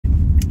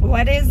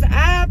What is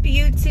up,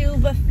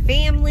 YouTube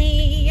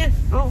family?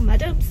 Oh, my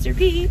dumpster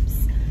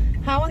peeps.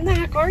 How in the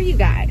heck are you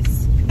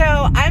guys? So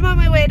I'm on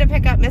my way to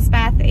pick up Miss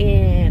Beth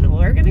and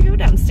we're gonna go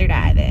dumpster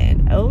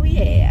diving. Oh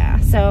yeah.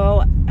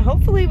 So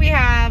hopefully we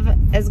have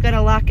as good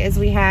a luck as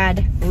we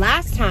had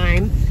last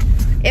time,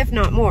 if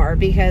not more,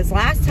 because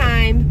last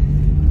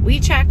time we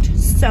checked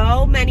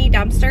so many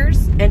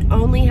dumpsters and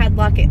only had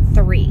luck at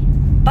 3.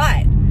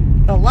 But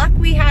the luck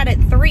we had at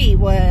 3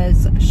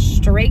 was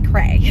straight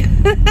cray.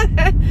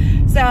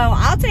 So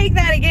I'll take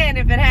that again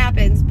if it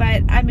happens.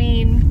 But I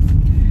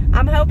mean,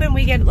 I'm hoping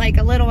we get like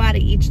a little out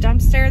of each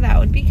dumpster. That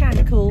would be kind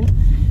of cool.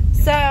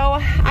 So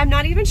I'm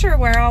not even sure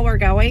where all we're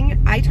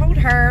going. I told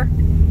her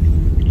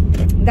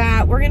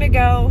that we're gonna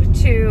go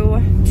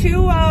to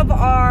 2 of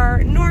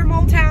our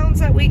normal towns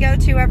that we go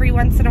to every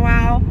once in a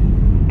while.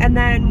 And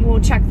then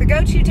we'll check the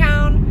go-to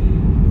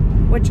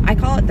town, which I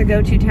call it the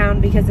go-to town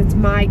because it's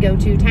my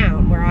go-to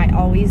town where I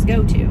always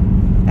go to.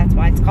 That's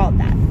why it's called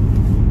that.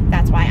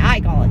 That's why I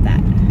call it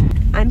that.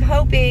 I'm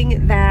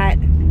hoping that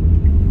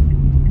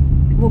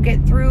we'll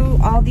get through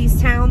all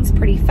these towns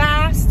pretty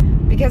fast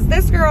because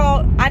this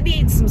girl, I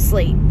need some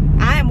sleep.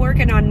 I am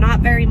working on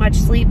not very much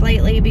sleep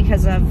lately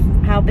because of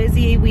how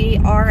busy we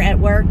are at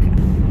work.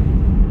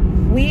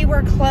 We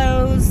were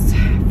closed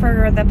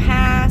for the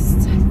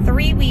past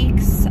 3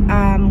 weeks.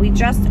 We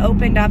just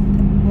opened up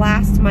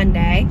last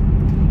Monday.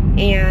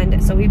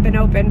 And so we've been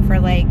open for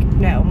like,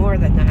 no, more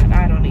than that.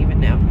 I don't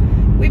even know.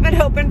 We've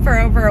been open for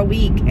over a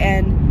week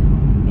and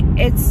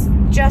it's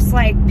just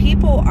like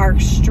people are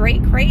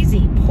straight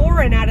crazy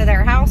pouring out of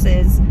their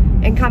houses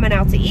and coming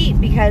out to eat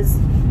because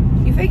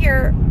you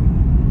figure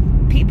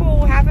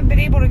people haven't been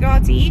able to go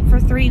out to eat for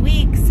 3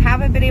 weeks,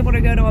 haven't been able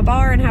to go to a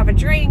bar and have a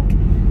drink.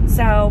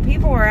 So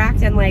people were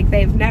acting like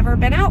they've never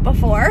been out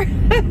before,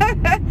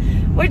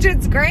 which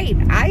is great.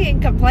 I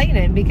ain't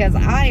complaining because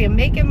I am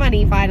making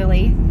money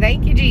finally.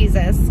 Thank you,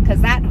 Jesus.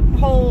 Because that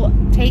whole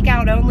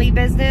takeout only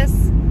business,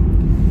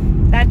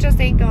 that just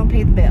ain't gonna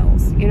pay the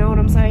bills. You know what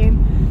I'm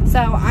saying? So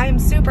I'm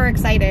super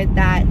excited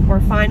that we're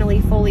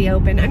finally fully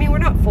open. I mean, we're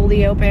not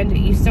fully open.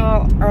 You still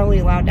are only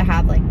allowed to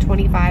have like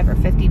 25 or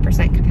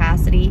 50%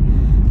 capacity,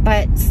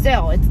 but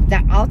still, it's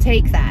that I'll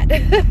take that.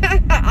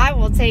 I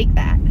will take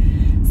that.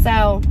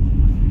 So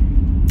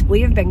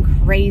we have been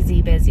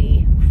crazy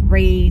busy.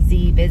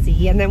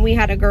 And then we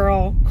had a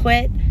girl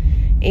quit.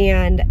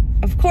 And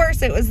of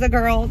course it was the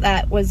girl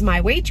that was my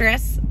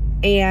waitress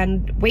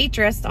and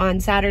waitressed on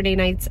Saturday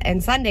nights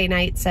and Sunday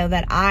nights so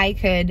that I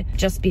could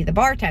just be the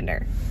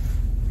bartender.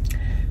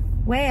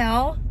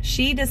 Well,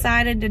 she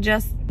decided to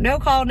just no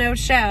call, no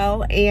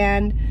show.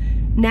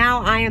 And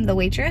now I am the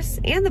waitress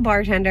and the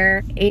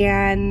bartender.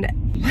 And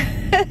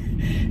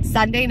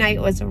Sunday night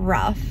was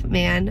rough,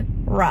 man,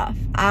 rough.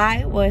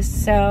 I was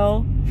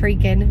so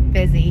freaking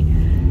busy.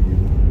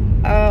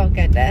 Oh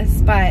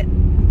goodness, but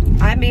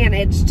I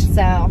managed,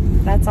 so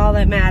that's all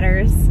that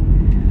matters.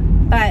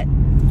 But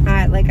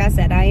like I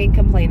said, I ain't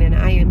complaining.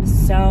 I am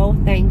so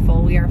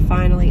thankful we are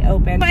finally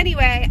open. But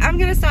anyway, I'm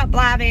gonna stop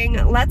blabbing.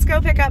 Let's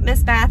go pick up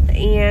Miss Beth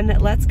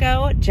and let's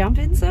go jump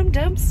in some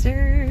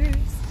dumpsters.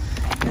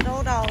 Good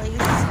old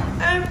Ollie's.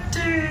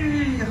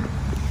 Empty!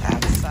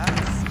 That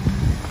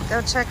sucks.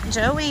 Go check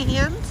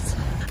Joanne's.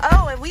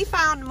 Oh, and we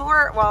found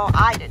more. Well,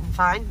 I didn't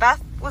find.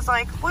 Beth was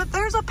like, well,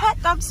 there's a pet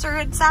dumpster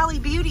in Sally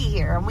Beauty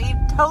here. And we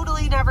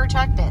totally never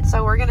checked it.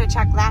 So we're going to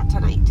check that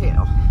tonight too.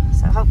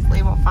 So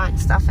hopefully we'll find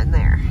stuff in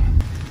there.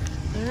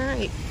 All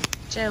right,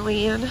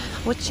 Joanne,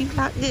 what you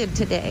got good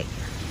today?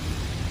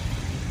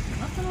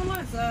 Nothing on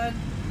my side.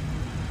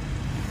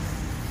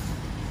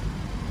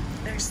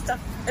 There's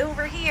stuff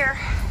over here.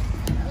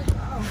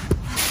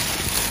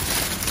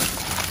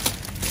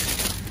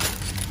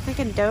 I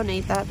can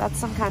donate that. That's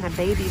some kind of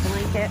baby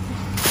blanket.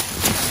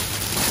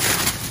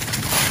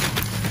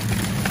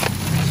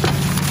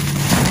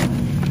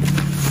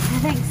 I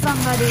think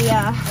somebody,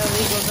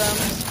 illegal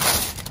dumps.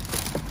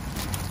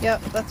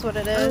 Yep, that's what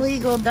it is.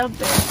 Illegal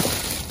dumping.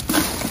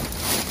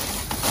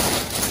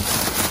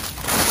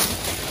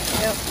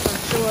 Yep, for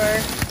sure.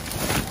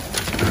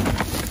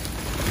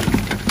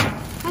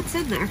 What's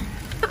in there?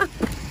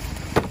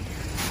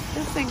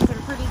 Those things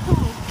are pretty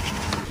cool.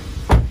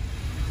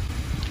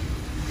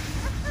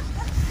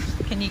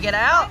 Can you get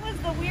out? That was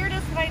the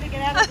weirdest way to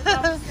get out of the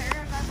dumpster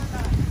I've ever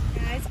done.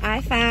 Guys,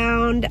 I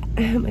found,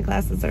 my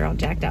glasses are all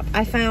jacked up.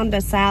 I found a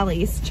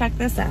Sally's. Check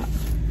this out.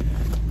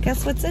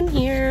 Guess what's in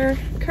here?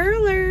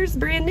 Curlers,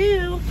 brand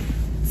new.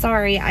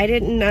 Sorry, I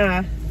didn't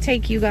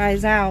take you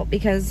guys out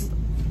because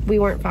we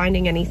weren't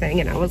finding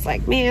anything. And I was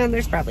like, man,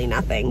 there's probably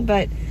nothing.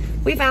 But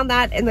we found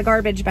that in the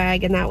garbage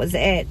bag and that was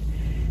it.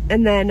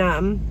 And then,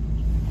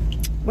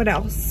 what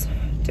else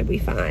did we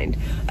find?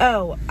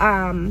 Oh,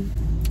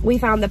 we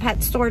found the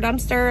pet store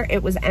dumpster.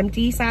 It was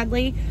empty,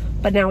 sadly,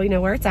 but now we know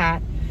where it's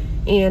at.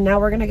 And now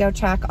we're gonna go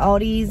check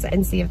Aldi's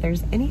and see if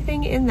there's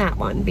anything in that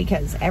one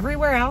because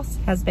everywhere else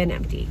has been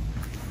empty.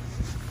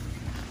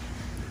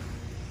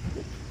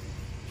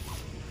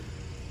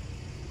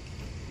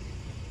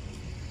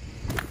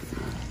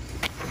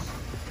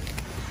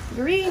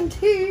 Green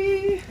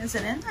tea. Is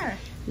it in there?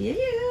 Yeah.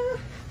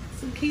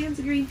 Some cans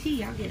of green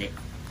tea. I'll get it.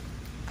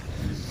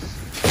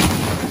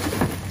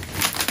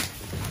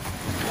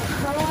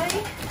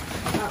 LaCroix.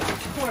 Oh,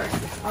 of course.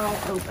 It's all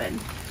open.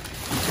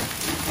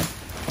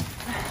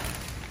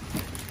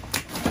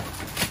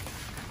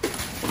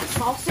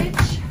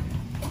 Sausage.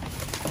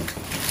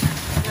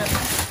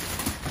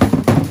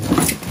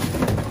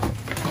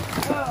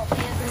 Oh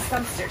man, this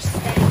dumpster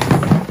stinks.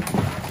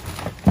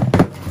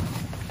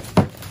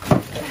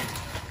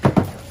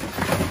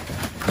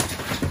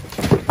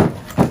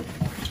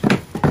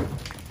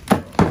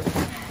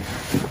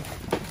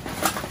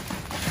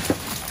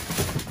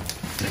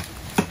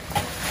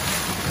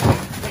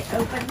 They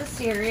opened the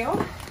cereal.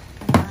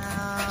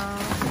 Wow.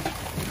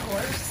 Of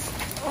course.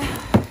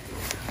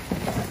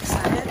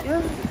 Excited.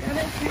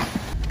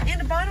 And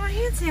a bottle of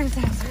hand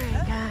sanitizer.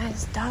 Alright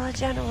guys, Dollar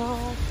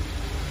General.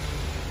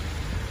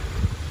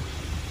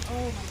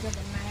 Oh my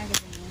goodness,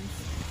 magazines.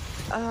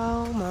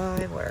 Oh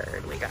my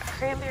word. We got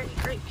cranberry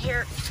grape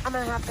here. I'm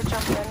gonna have to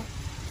jump in.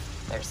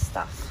 There's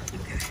stuff.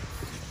 Okay.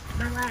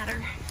 My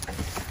ladder.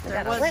 We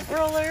got a lint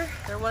roller.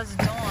 There was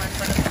Dawn,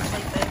 but it looks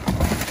like they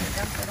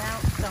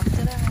dumped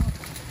it out.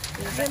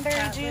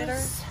 Cranberry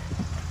juice.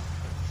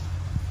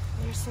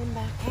 There's some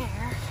back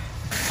there.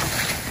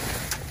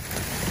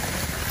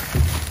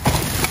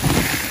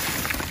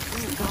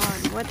 Oh God,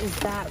 what is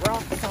that?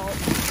 Rock salt.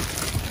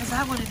 Is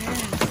that what it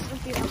is?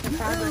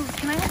 Ooh,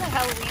 can I have a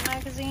Halloween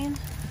magazine?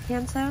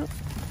 Hand soap?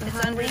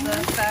 It's under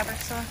the fabric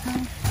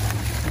softener.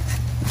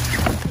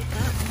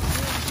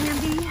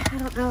 Candy. I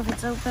don't know if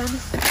it's open.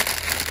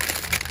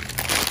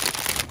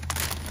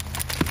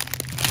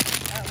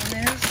 That one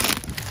is.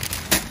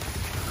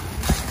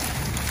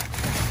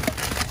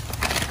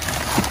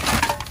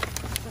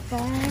 The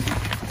bag.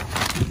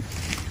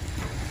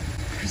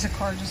 There's a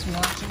car just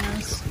watching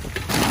us.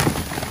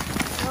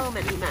 So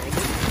many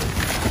magazines.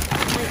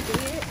 That might be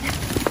it.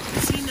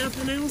 See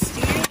nothing else, do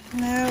you?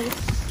 No.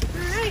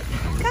 Alright,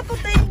 couple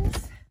things.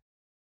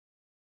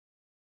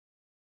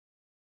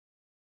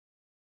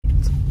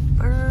 It's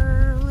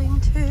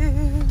Burlington.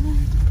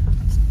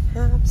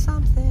 Have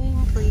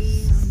something,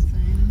 please.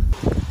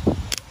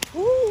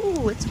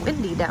 Ooh, it's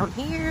windy down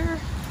here.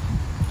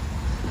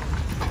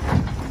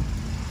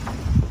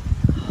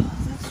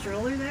 Is that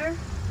stroller there?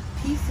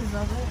 Pieces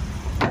of it.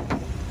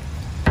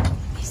 Let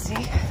me see. I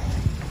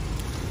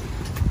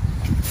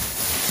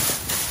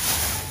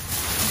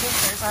think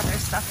there's other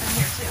stuff in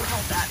here too.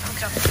 Hold that, I'll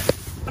jump in.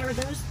 Are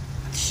those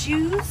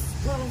shoes?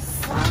 Little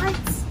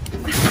slides?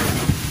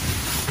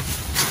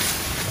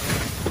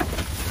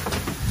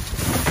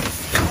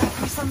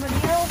 For somebody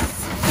else?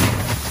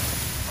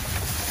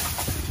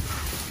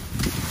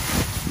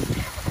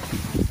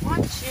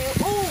 One shoe.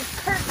 Oh,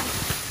 curtain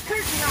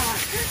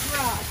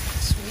rod.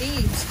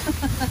 Sweet.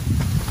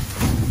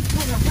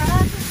 Little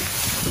rug.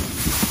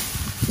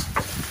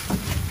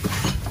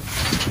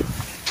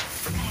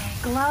 Okay,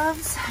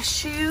 gloves, a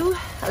shoe,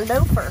 a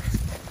loafer.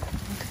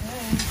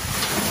 Okay.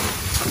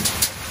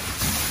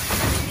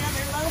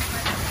 Another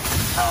loafer.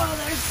 Oh,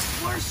 there's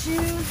more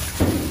shoes.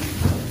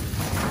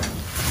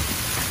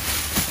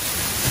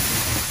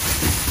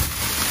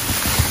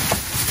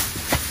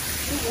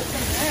 Ooh, what's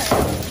in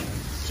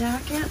there?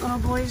 Jacket, little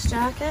boy's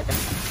jacket.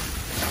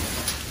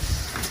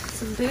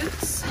 Some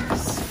boots.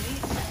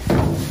 Sweet.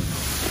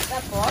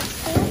 That block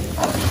still?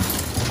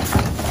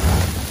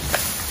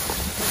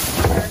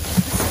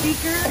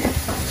 Speaker.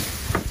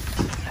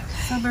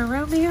 Summer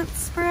romance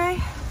spray.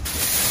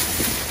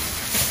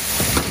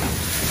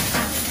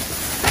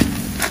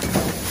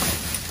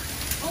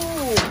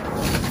 Oh,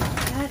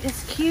 that is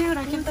cute.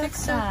 I can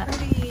fix that.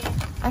 Pretty.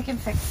 I can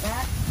fix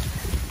that.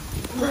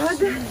 Rug.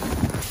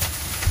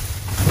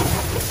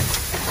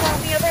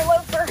 Found the other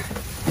loafer.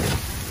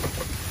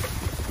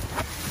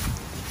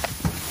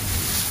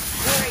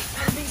 Alright,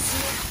 let me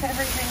see if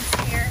everything's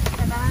here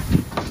for that.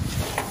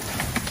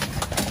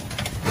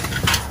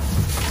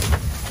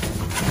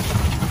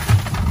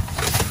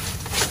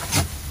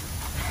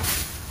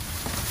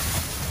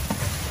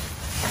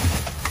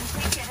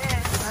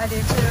 I do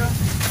too.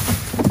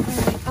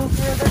 Alright, I'll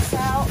throw this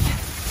out.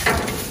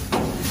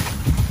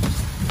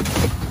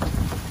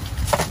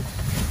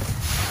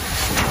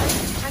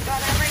 I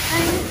got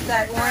everything.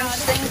 That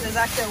orange thing, does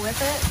that go with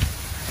it?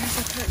 There's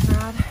a curtain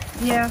rod.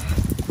 Yeah.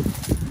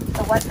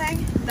 The what thing?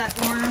 That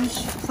orange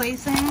play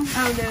thing?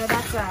 Oh no,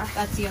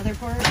 That's the other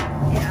part?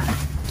 yeah.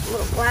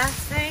 Little glass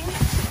thing.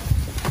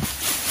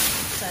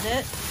 Is that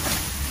it?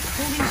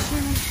 Pretty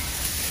sure.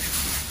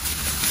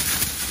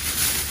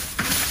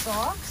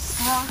 Socks?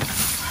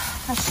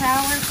 A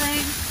shower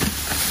thing.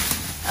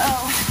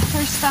 Oh,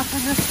 there's stuff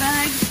in this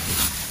bag.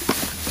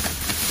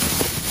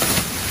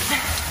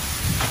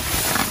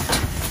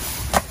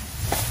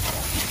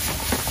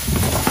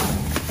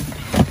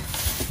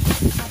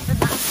 Stuff in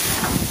that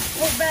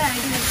whole bag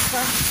and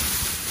stuff.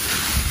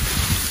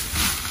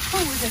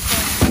 Oh, is it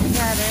going?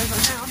 Yeah, it is.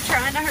 I'm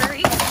trying to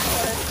hurry.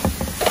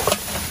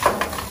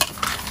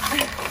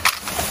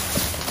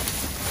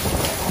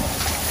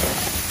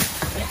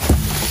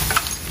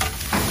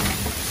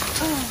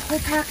 Oh, a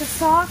pack of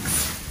socks.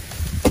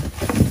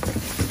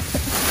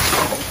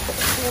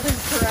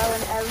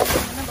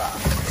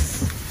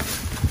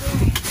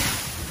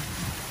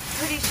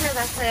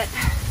 that's it.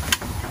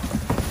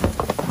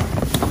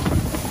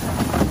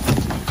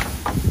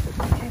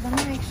 Okay, let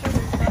me make sure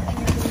there's nothing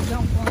you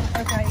don't want.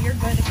 Okay, you're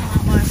good to come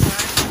out my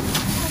side.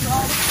 Oh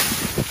God.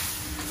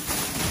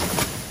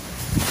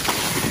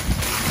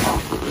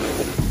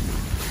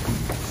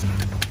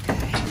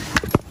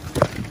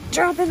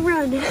 Drop and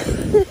run.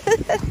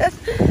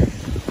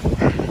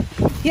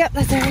 Yep,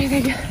 that's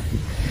everything.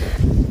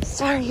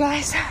 Sorry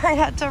guys, I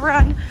had to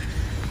run.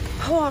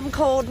 Oh, I'm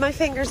cold. My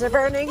fingers are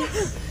burning.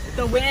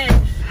 The wind.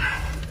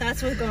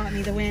 That's what got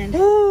me, the wind. Ooh.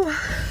 Oh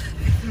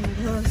my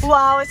gosh.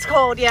 Wow, it's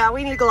cold. Yeah,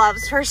 we need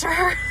gloves for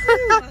sure.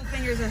 My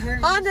fingers are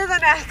hurting. On to the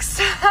next.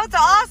 That's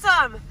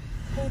awesome.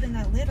 Holding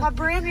that lid A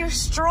brand new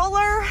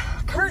stroller.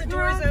 Curtain the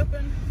door's rod.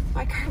 open.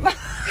 My car.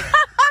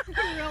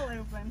 Real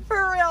open.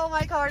 For real,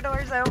 my car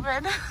door's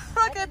open.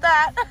 Look at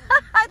that.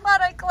 I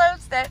thought I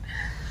closed it.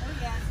 Oh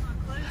yeah, it's not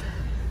closing.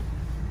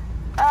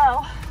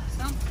 Oh,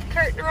 Something.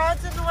 curtain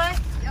rod's in the way?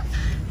 Yep.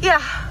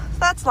 Yeah,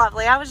 that's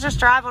lovely. I was just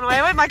driving away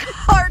with my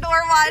car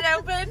door wide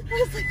open.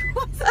 I was like,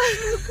 what's so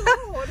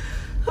cold?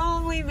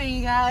 Only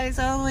me, guys.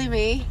 Only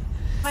me.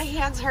 My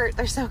hands hurt.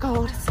 They're so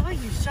cold. I saw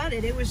you shut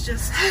it. It was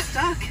just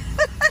stuck.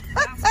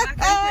 Bounce back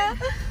open.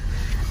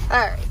 All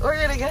right, we're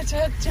gonna go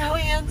to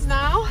Joann's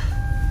now.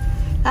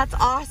 That's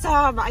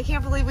awesome. I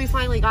can't believe we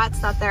finally got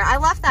stuff there. I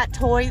left that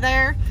toy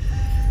there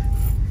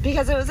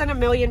because it was in a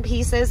million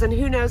pieces, and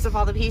who knows if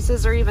all the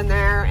pieces are even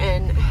there.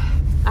 And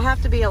I have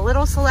to be a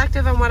little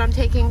selective on what I'm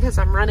taking because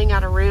I'm running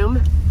out of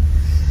room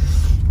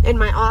in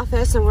my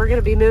office, and we're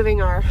gonna be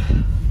moving our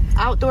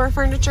outdoor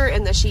furniture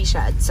in the she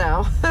shed.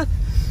 So I'm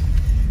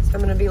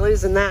gonna be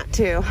losing that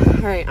too.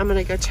 All right, I'm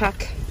gonna go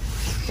check.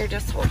 Here,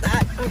 just hold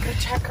that. I'll go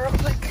check real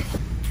quick.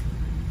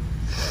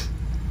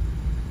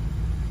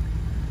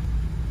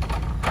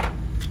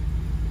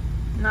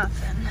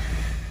 Nothing.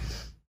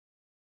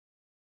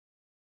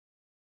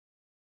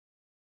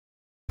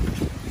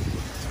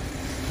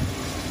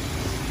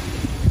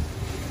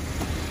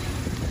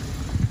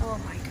 Oh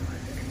my God,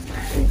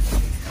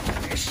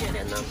 there's shit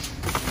in them.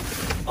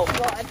 Oh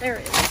God, there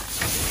it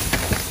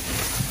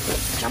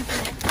is. Jump in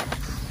it.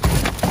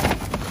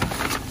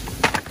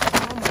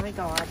 Oh my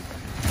God.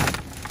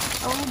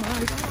 Oh my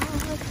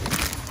God.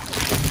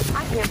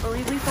 I can't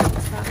believe we found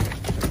stuff.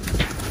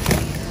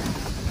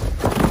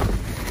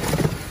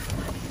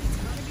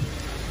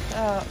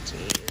 Oh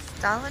geez.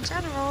 Dollar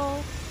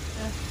General.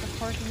 That's the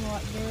parking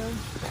lot dude.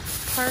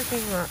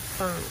 Parking lot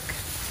funk.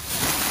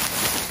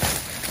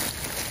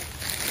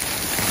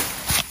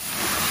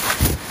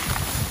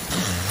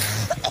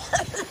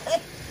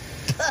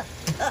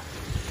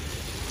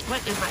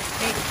 What in my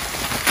face?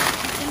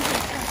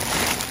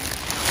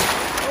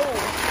 Oh.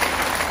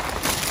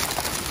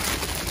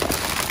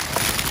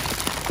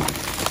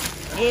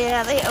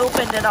 Yeah, they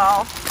opened it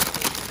all.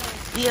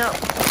 Yep.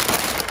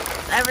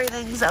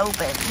 Everything's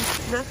open.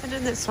 Nothing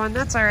in this one.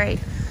 That's all right.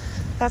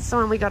 That's the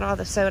one we got all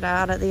the soda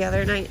out of the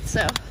other night,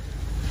 so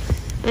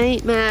I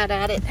ain't mad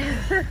at it.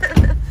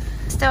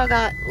 Still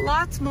got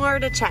lots more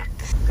to check.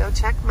 Go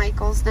check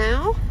Michael's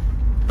now.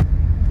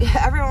 Yeah,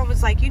 everyone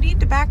was like, you need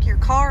to back your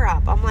car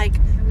up. I'm like,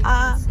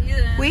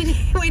 we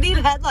need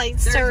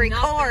headlights to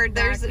record.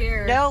 There's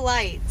no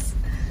lights.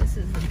 This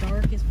is the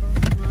darkest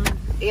parking lot.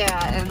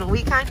 Yeah, and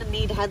we kind of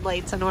need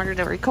headlights in order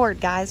to record,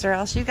 guys, or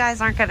else you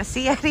guys aren't going to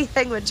see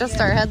anything with just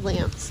our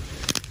headlamps.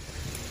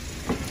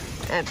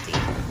 Empty.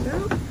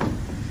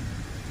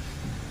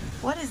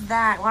 What is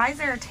that? Why is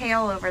there a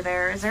tail over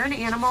there? Is there an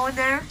animal in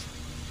there?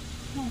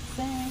 Not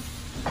saying.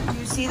 Do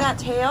you see that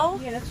tail?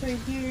 Yeah, that's right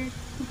here.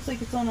 Looks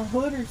like it's on a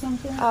hood or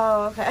something.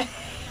 Oh, okay.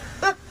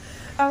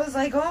 I was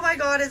like, oh my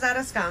God, is that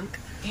a skunk?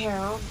 Here,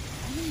 I'll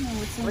I don't know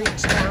what's in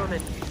reach down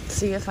and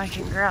see if I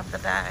can grab the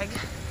bag.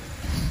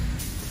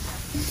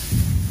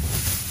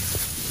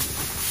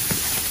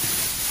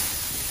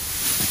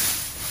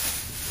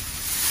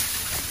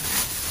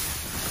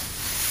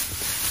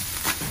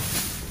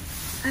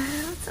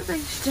 That's a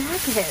nice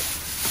jacket.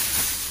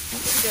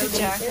 the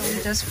jacket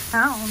we just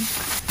found.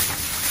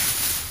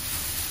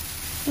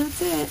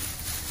 That's it.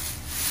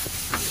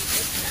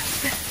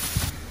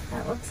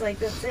 That looks like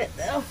that's it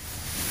though.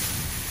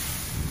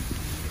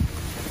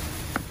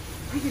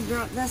 I can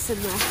drop this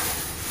in the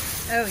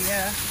Oh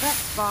yeah.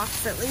 Vet's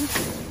box at least.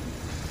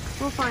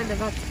 We'll find a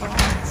Vet's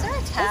box. Is there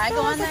a tag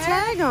on there? A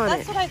tag on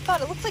That's it. what I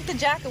thought. It looks like the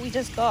jacket we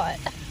just got.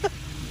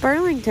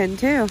 Burlington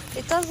too.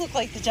 It does look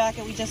like the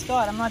jacket we just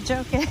got. I'm not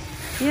joking.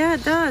 Yeah,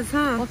 it does,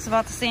 huh? Looks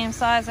about the same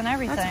size and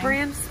everything. That's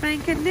brand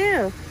spanking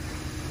new.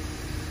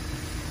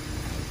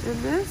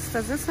 And this,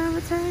 does this have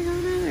a tag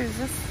on it, or is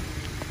this?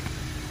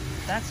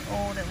 That's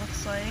old, it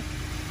looks like.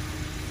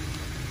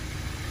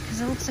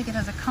 Because it looks like it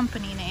has a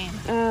company name.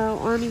 Oh,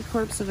 Army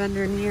Corps of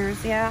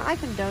Engineers. Yeah, I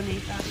can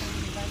donate that.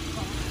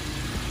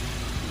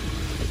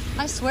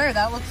 I swear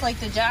that looks like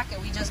the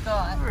jacket we just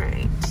got. All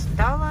right,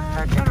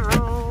 Dollar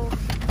General.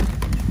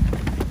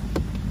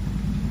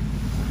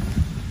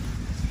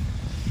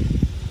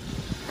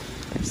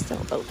 They're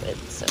still open,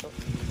 so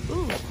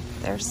ooh,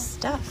 there's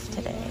stuff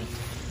today.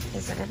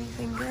 Is it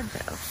anything good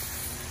though?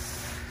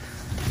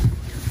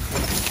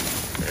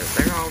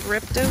 They're all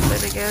ripped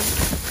open again.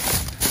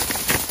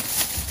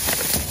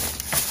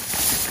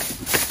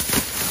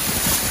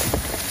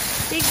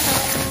 Big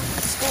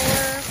home,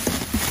 score.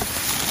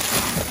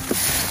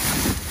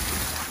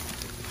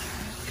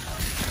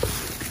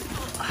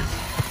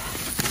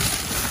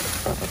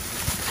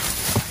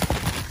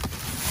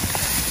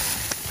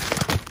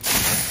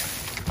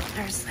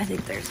 I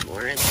think there's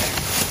more in there.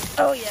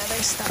 Oh yeah,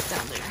 there's stuff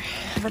down there.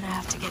 I'm gonna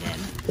have to get in.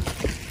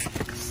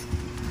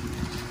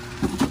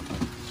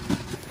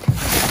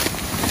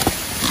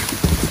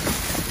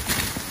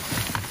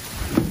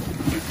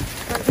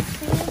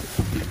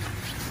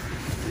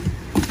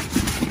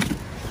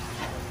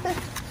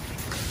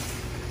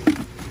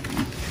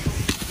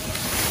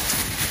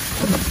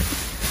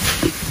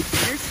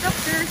 There's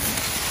stuffers.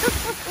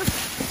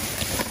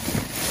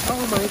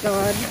 Oh my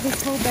god,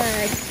 this whole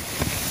bag.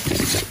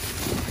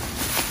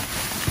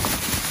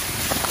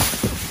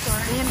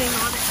 Landing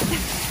on it.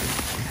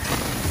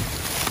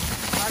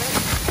 Got it.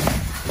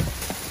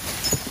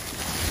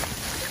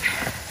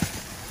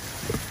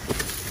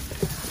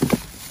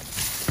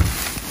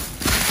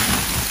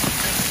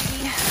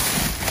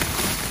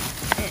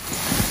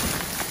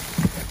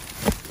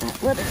 That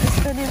letter has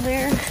been in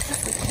there. Is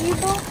this a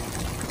candle?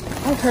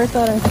 I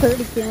thought I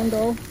heard a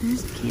candle.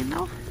 There's the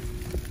candle.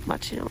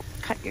 Watch you don't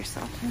cut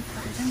yourself. I'll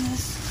put it in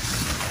this.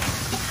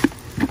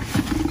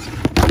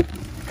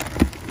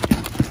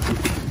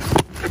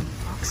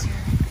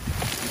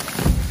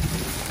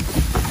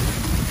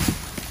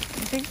 I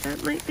think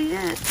that might be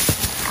it.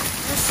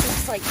 This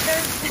looks like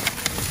dirt.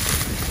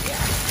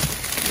 Yeah.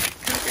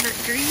 Coconut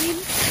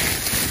green.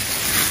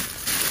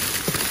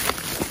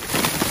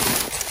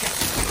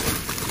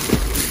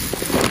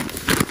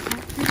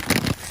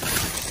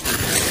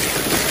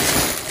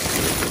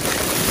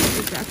 I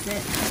think that's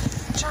it.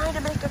 Trying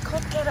to make a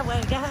quick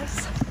getaway,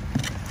 guys.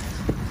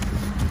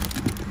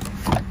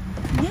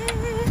 Yeah.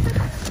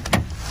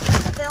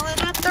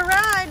 Filling up the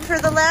ride for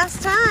the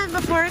last time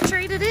before I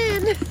trade it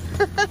in.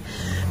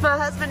 My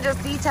husband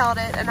just detailed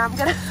it and I'm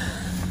gonna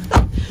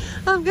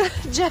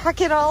jack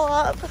it all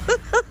up.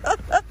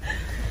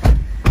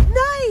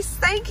 Nice,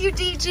 thank you,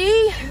 DG.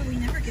 Oh, we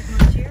never get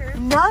much here.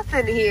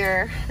 Nothing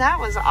here. That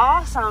was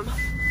awesome.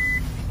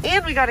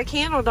 And we got a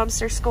candle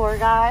dumpster score,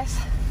 guys.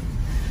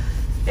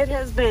 It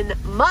has been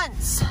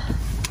months.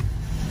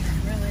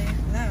 Really,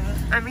 that.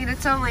 I mean,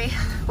 it's only,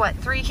 what,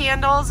 3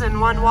 candles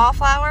and 1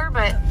 wallflower,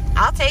 but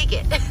I'll take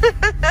it.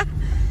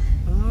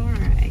 All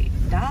right,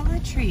 Dollar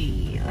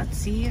Tree. Let's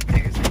see if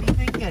there's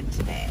anything good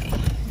today.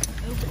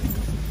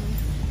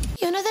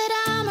 You know that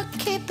I'ma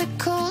keep it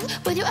cool.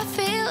 With you I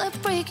feel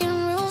like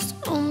breaking rules.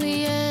 On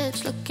the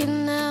edge,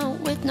 looking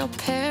out with no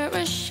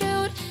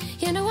parachute.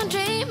 You know I'm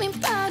dreaming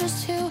about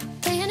us too.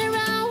 Playing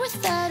around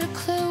without a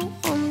clue.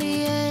 On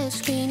the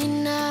edge,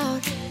 leaning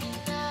out.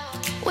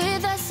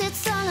 With us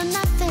it's all or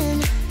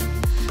nothing.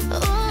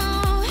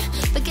 Ooh,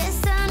 but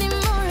guess I need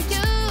more of you.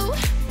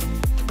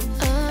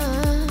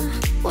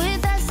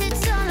 With us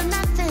it's all or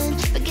nothing.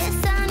 But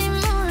guess I need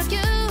more of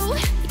you.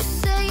 You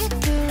say it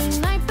during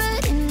night,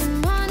 but in the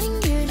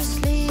morning you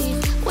just leave.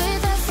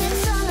 With us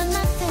it's all or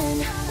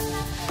nothing.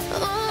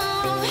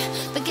 Ooh,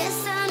 but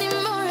guess I need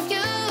more of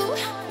you.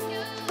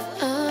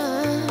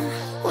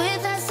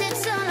 With us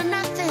it's all or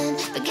nothing.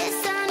 But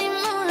guess I need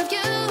more of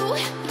you.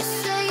 You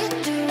say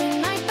it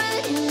during night,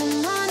 but in the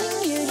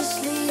morning you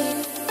just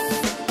leave.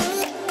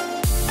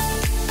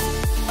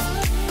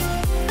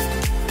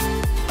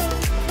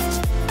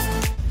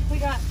 We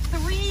got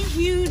 3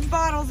 huge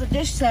bottles of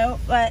dish soap,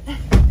 but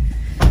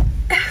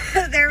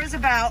there was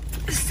about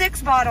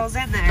 6 bottles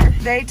in there.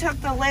 They took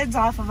the lids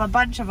off of a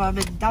bunch of them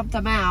and dumped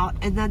them out,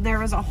 and then there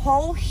was a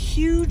whole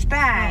huge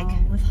bag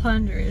with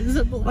hundreds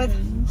of balloons.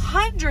 with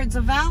hundreds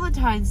of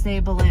Valentine's Day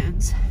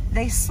balloons.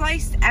 They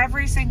sliced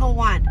every single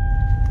one.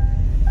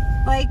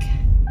 Like,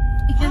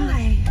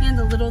 why? And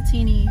the little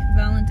teeny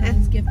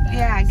Valentine's gift bags.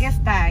 Yeah,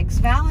 gift bags.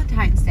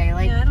 Valentine's Day.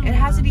 Like, Yeah, I don't it know.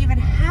 hasn't even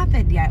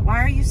happened yet.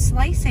 Why are you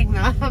slicing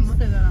them?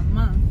 Still got a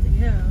month to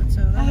go,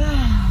 so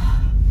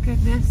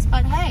Goodness.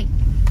 But hey,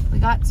 we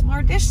got some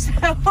more dish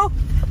soap.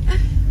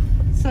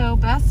 So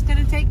Beth's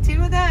gonna take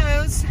 2 of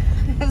those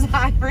because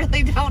I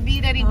really don't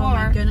need any more. Oh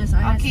my goodness,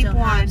 I'll keep still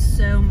 1. have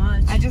so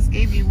much. I just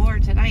gave you more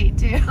tonight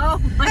too.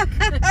 Oh my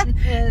goodness.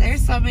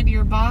 There's some in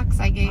your box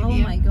I gave you. Oh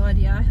my god,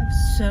 yeah, I have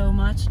so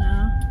much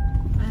now.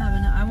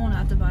 I won't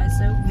have to buy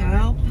soap.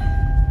 No,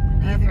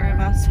 neither of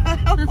us.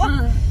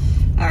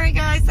 All right,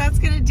 guys, that's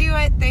going to do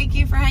it. Thank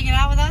you for hanging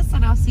out with us,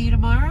 and I'll see you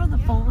tomorrow on the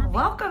full reveal.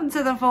 Welcome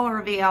to the full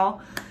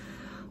reveal.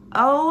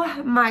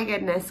 Oh my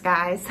goodness,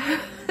 guys.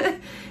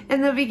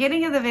 In the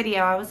beginning of the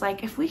video, I was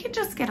like, if we could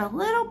just get a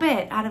little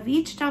bit out of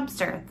each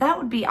dumpster, that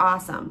would be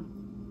awesome.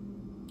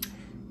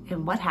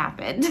 And what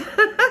happened?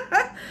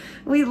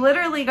 We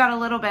literally got a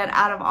little bit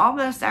out of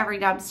almost every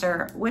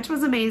dumpster, which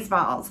was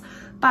amazeballs.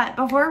 But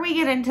before we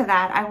get into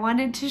that, I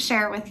wanted to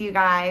share with you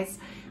guys,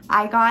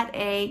 I got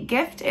a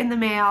gift in the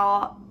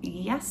mail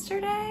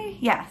yesterday?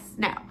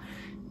 Yesterday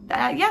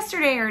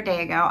or a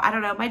day ago. I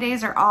don't know. My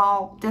days are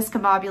all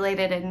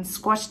discombobulated and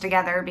squished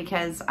together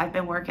because I've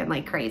been working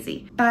like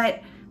crazy.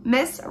 But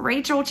Miss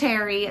Rachael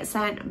Cherry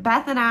sent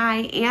Beth and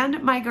I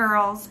and my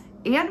girls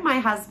and my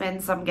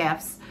husband some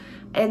gifts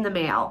in the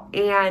mail.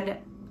 And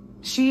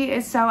she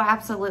is so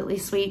absolutely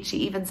sweet. She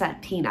even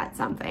sent Peanut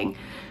something.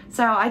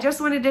 So I just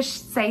wanted to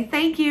say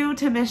thank you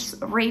to Miss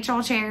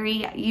Rachael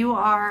Cherry. You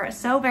are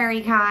so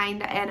very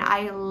kind and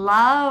I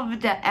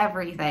loved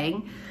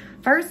everything.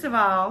 First of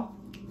all,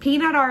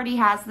 Peanut already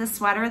has this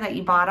sweater that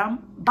you bought him,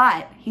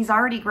 but he's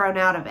already grown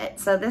out of it.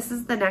 So this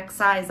is the next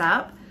size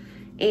up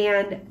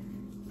and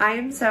I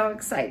am so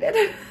excited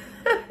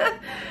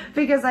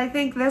because I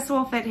think this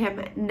will fit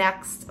him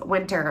next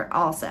winter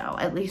also.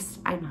 At least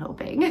I'm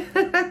hoping.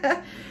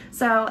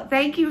 So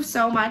thank you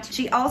so much.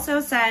 She also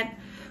sent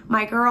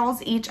my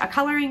girls each a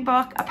coloring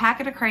book, a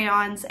packet of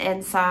crayons,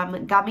 and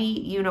some gummy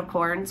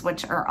unicorns,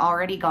 which are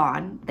already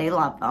gone. They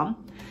love them.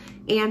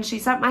 And she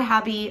sent my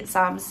hubby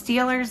some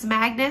Steelers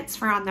magnets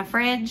for on the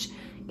fridge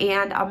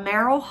and a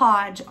Merrill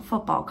Hodge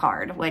football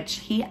card, which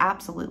he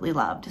absolutely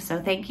loved.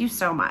 So thank you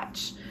so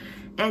much.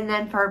 And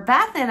then for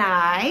Beth and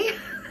I,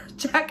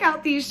 check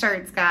out these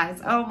shirts,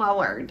 guys. Oh my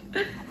word.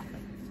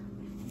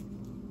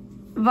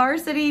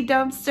 Varsity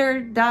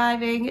Dumpster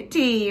Diving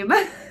Team.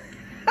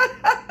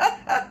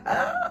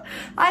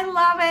 I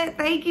love it.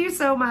 Thank you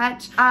so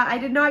much. I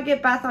did not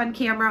get Beth on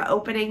camera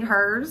opening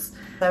hers.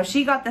 So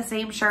she got the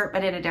same shirt,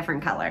 but in a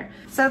different color.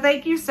 So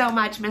thank you so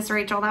much, Miss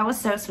Rachael. That was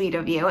so sweet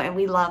of you, and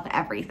we love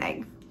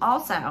everything.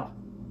 Also,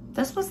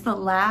 this was the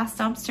last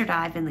dumpster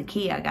dive in the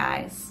Kia,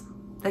 guys.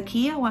 The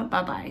Kia went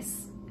bye-byes.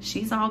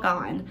 She's all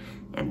gone,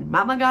 and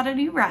Mama got a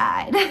new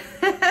ride.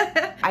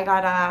 I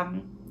got,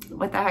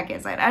 what the heck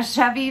is it? A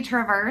Chevy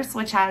Traverse,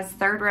 which has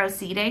third row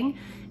seating,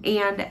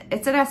 and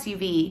it's an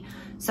SUV.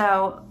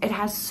 So it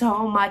has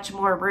so much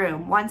more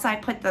room. Once I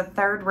put the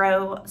third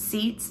row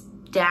seats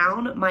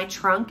down, my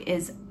trunk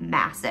is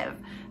massive.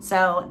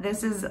 So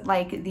this is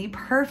like the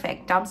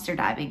perfect dumpster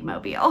diving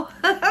mobile.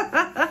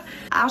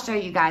 I'll show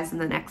you guys in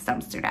the next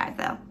dumpster dive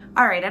though.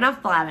 All right,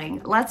 enough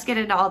blabbing. Let's get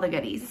into all the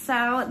goodies.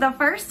 So the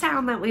first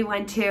town that we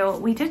went to,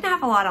 we didn't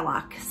have a lot of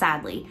luck,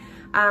 sadly.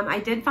 I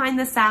did find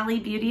the Sally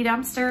Beauty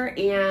dumpster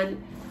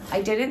and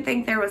I didn't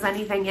think there was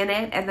anything in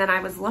it. And then I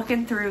was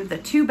looking through the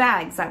 2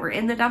 bags that were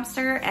in the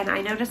dumpster and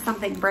I noticed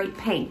something bright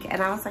pink.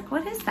 And I was like,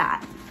 what is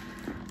that?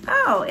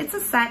 Oh, it's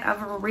a set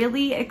of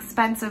really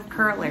expensive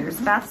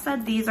curlers. Beth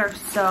said these are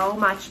so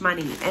much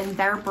money and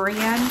they're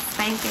brand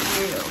spanking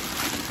new.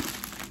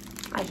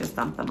 I just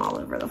dumped them all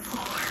over the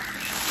floor.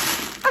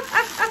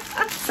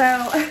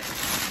 So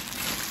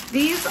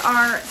these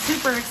are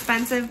super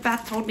expensive.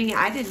 Beth told me,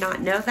 I did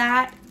not know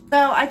that.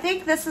 So I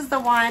think this is the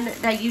one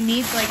that you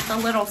need like the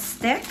little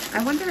stick.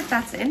 I wonder if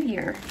that's in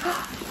here.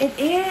 It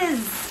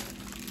is.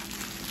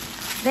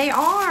 They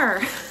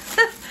are.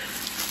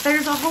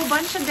 There's a whole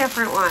bunch of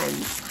different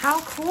ones. How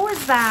cool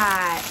is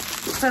that?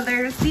 So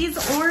there's these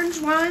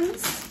orange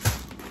ones,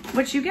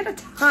 which you get a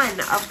ton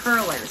of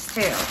curlers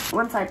too.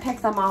 Once I pick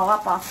them all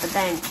up off the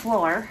dang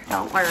floor,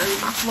 don't worry,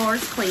 my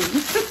floor's clean.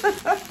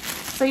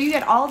 So you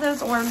get all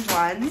those orange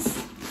ones,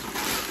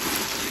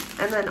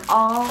 and then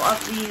all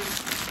of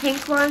these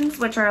pink ones,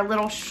 which are a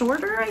little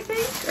shorter, I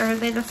think. Or are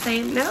they the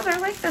same? No, they're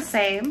like the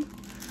same.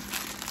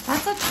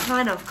 That's a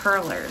ton of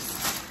curlers.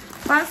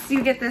 Plus,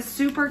 you get this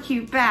super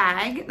cute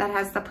bag that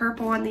has the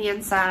purple on the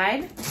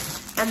inside.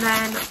 And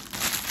then,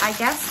 I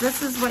guess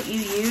this is what you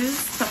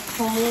use to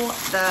pull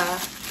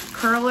the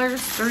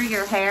curlers through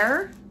your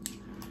hair.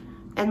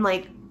 And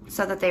like,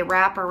 so that they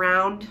wrap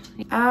around.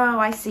 Oh,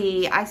 I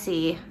see, I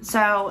see.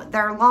 So,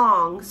 they're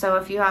long, so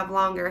if you have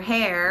longer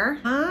hair.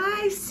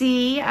 I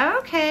see,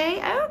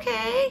 okay,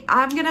 okay.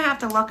 I'm gonna have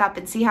to look up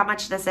and see how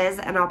much this is,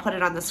 and I'll put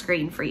it on the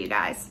screen for you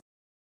guys.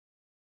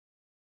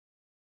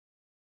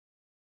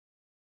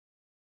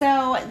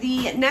 So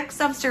the next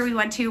dumpster we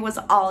went to was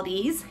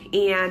Aldi's,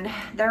 and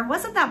there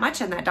wasn't that much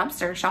in that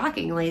dumpster,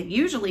 shockingly.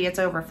 Usually it's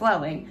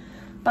overflowing,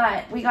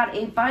 but we got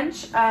a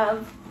bunch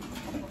of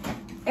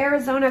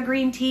Arizona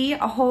green tea,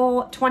 a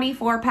whole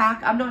 24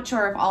 pack. I'm not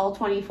sure if all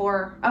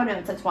 24, oh no,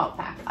 it's a 12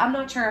 pack. I'm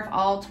not sure if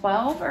all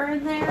 12 are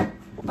in there,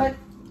 but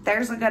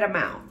there's a good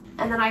amount.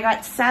 And then I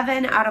got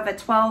 7 out of a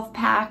 12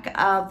 pack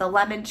of the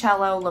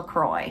Limoncello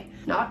LaCroix.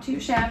 Not too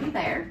shabby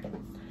there.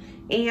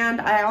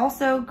 And I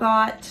also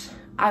got,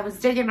 I was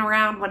digging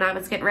around when I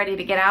was getting ready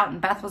to get out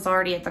and Beth was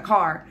already at the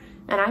car,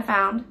 and I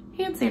found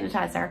hand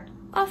sanitizer,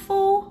 a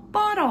full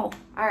bottle.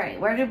 All right,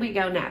 where did we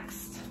go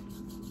next?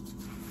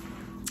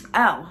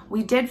 Oh,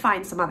 we did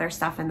find some other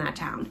stuff in that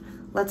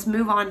town. Let's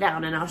move on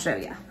down and I'll show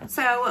you.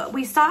 So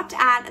we stopped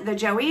at the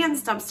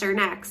Joann's dumpster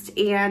next,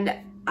 and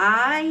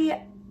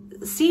I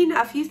seen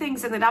a few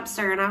things in the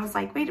dumpster and I was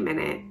like, wait a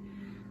minute,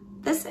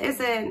 this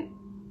isn't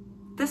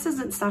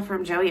stuff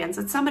from Joann's.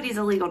 It's somebody's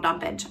illegal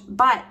dumpage,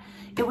 but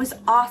it was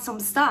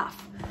awesome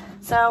stuff.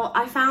 So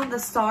I found the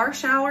Star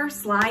Shower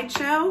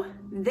slideshow.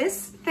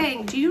 This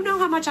thing, do you know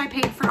how much I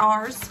paid for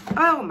ours?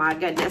 Oh my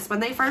goodness,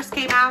 when they first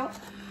came out,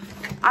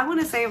 I want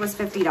to say it was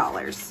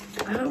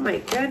 $50. Oh my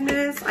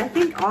goodness, I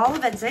think all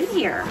of it's in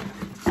here.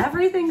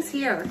 Everything's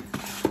here.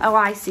 Oh,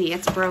 I see,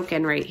 it's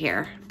broken right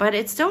here, but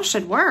it still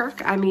should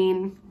work. I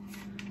mean,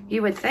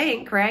 you would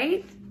think,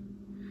 right?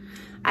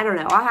 I don't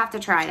know. I'll have to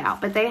try it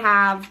out. But they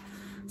have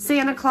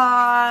Santa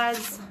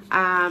Claus,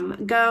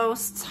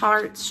 ghosts,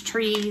 hearts,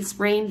 trees,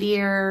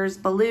 reindeers,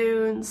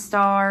 balloons,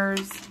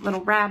 stars,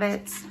 little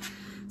rabbits.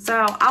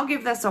 So I'll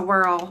give this a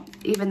whirl,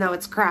 even though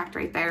it's cracked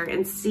right there,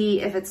 and see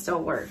if it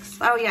still works.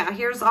 Oh yeah,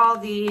 here's all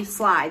the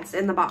slides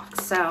in the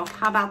box. So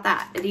how about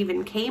that? It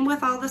even came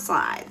with all the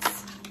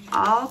slides.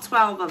 All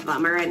 12 of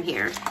them are in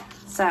here.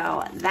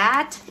 So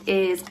that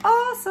is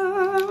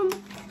awesome.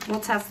 We'll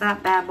test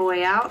that bad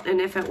boy out, and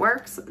if it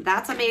works,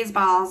 that's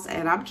amazeballs,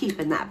 and I'm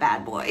keeping that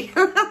bad boy.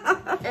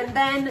 And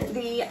then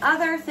the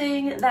other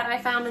thing that I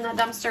found in the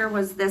dumpster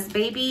was this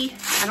baby.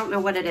 I don't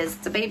know what it is.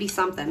 It's a baby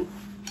something.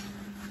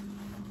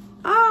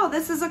 Oh,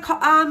 this is a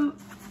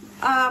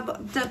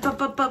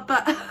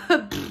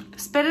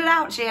spit it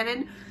out,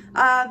 Shannon.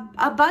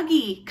 A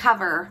buggy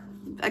cover,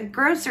 a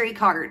grocery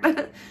cart.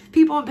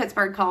 People in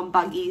Pittsburgh call them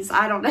buggies.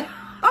 I don't know.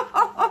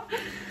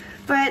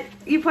 But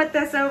you put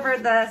this over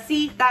the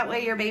seat. That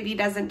way your baby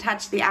doesn't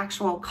touch the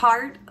actual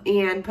cart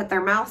and put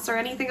their mouse or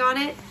anything on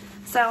it.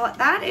 So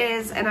that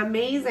is an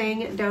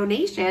amazing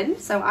donation.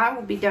 So I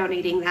will be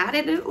donating that,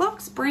 and it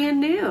looks brand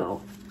new.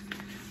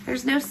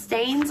 There's no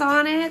stains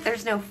on it.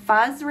 There's no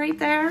fuzz right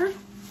there.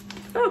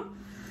 Oh,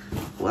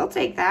 we'll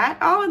take that.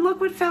 Oh, and look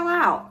what fell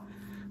out.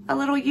 A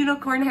little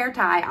unicorn hair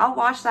tie. I'll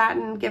wash that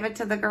and give it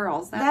to the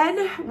girls.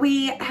 Then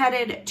we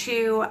headed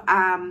to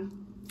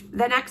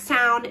the next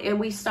town, and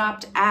we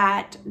stopped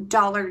at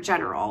Dollar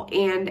General.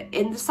 And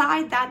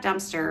inside that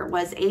dumpster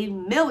was a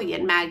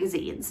million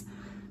magazines.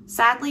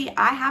 Sadly,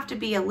 I have to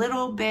be a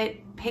little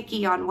bit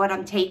picky on what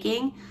I'm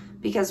taking,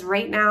 because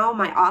right now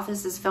my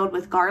office is filled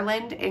with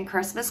garland and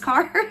Christmas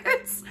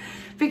cards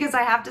because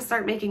I have to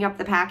start making up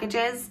the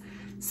packages.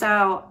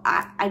 So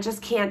I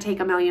just can't take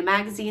a million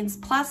magazines.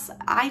 Plus,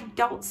 I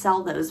don't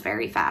sell those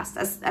very fast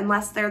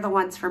unless they're the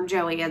ones from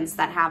Joann's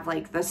that have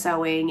like the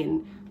sewing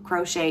and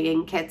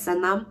crocheting kits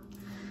in them.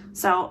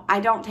 So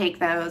I don't take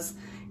those.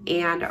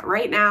 And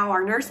right now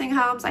our nursing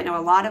homes, I know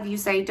a lot of you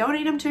say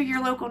donate them to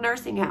your local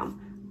nursing home.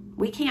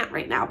 We can't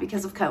right now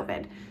because of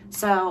COVID.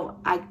 So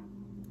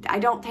I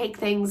don't take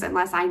things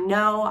unless I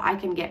know I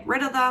can get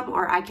rid of them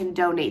or I can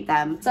donate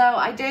them. So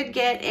I did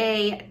get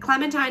a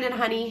clementine and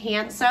honey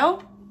hand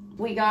soap.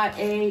 We got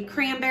a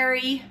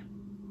cranberry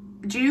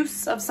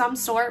juice of some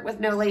sort with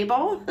no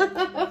label.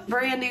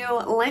 Brand new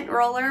lint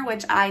roller,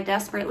 which I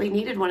desperately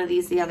needed one of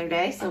these the other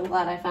day, so I'm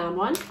glad I found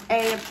one.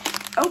 A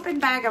open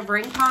bag of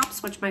ring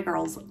pops, which my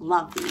girls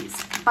love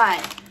these,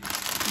 but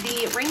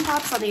the ring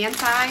pops on the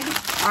inside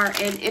are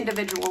in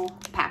individual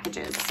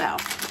packages, so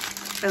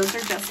those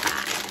are just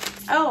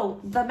fine. Oh,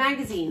 the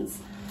magazines.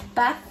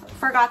 Beth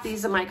forgot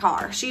these in my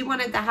car. She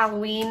wanted the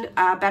Halloween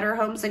Better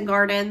Homes and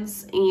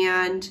Gardens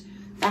and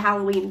the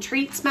Halloween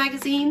Treats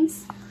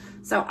magazines.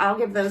 So I'll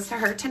give those to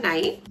her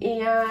tonight.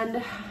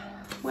 And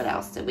what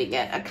else did we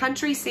get? A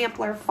Country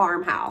Sampler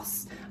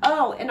Farmhouse.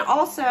 Oh, and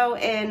also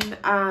in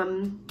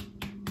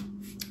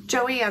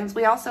Joann's,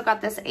 we also got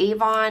this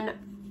Avon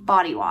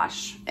body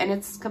wash, and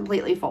it's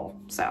completely full.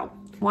 So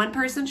one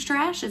person's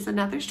trash is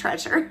another's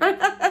treasure.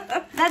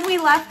 Then we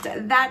left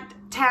that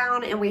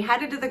town and we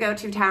headed to the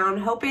go-to town,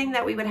 hoping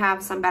that we would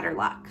have some better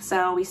luck.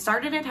 So we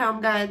started at Home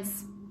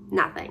Goods,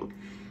 nothing.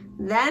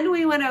 Then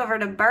we went over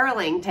to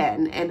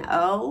Burlington, and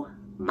oh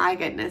my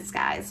goodness,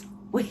 guys,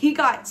 we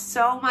got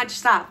so much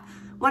stuff.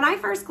 When I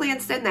first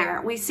glanced in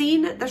there, we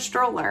seen the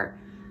stroller,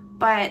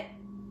 but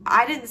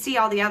I didn't see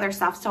all the other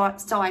stuff, so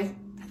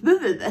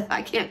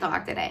I can't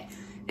talk today,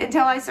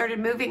 until I started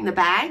moving the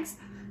bags,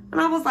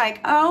 and I was like,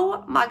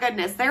 oh my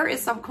goodness, there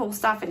is some cool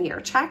stuff in here.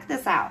 Check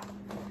this out.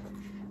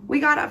 We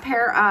got a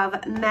pair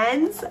of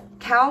men's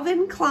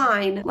Calvin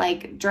Klein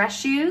like dress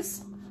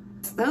shoes.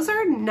 Those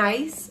are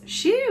nice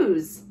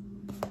shoes.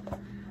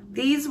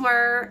 These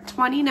were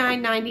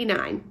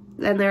 $29.99.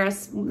 Then they're a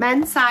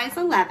men's size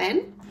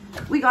 11.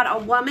 We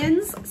got a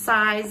woman's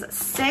size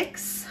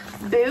 6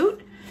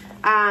 boot.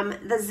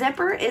 The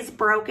zipper is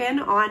broken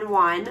on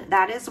one.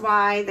 That is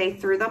why they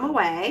threw them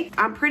away.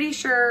 I'm pretty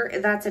sure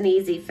that's an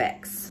easy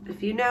fix.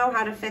 If you know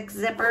how to fix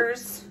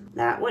zippers,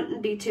 that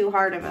wouldn't be too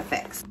hard of a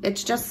fix.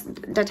 It's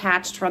just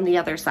detached from the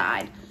other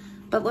side.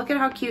 But look at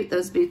how cute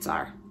those boots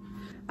are.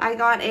 I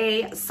got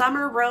a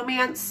Summer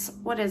Romance,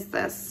 what is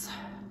this?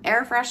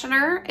 Air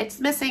freshener. It's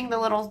missing the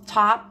little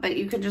top, but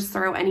you can just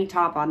throw any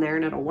top on there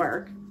and it'll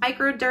work.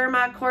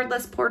 Microderma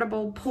cordless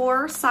portable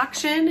pore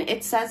suction.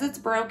 It says it's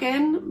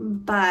broken,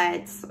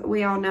 but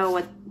we all know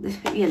what,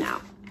 you know.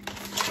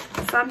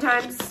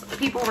 Sometimes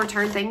people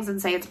return things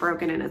and say it's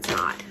broken and it's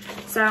not.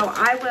 So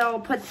I will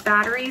put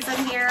batteries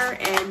in here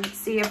and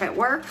see if it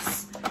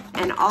works.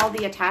 And all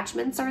the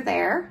attachments are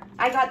there.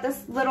 I got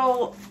this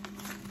little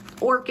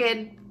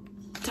orchid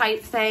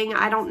type thing.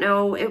 I don't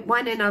know. It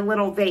went in a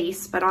little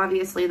vase, but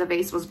obviously the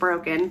vase was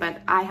broken.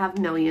 But I have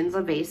millions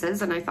of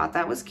vases and I thought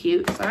that was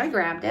cute, so I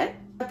grabbed it.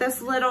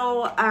 This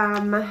little,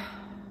 I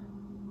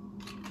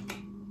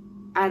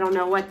don't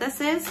know what this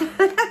is.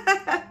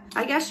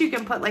 I guess you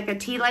can put like a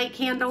tea light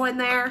candle in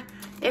there.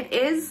 It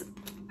is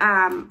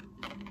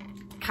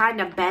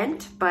kind of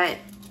bent, but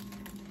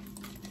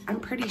I'm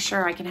pretty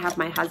sure I can have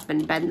my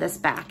husband bend this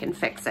back and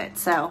fix it.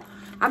 So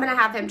I'm gonna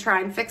have him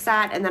try and fix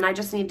that, and then I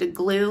just need to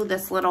glue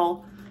this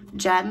little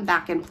gem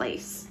back in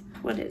place.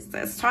 What is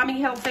this?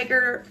 Tommy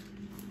Hilfiger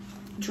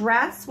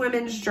dress,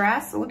 women's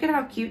dress. Look at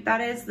how cute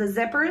that is. The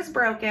zipper is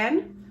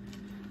broken.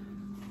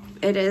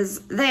 It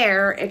is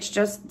there, it's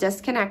just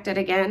disconnected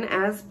again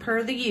as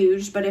per the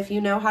usual, but if you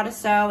know how to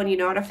sew and you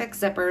know how to fix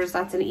zippers,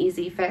 that's an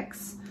easy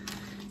fix.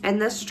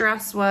 And this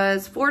dress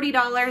was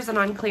 $40 and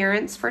on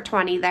clearance for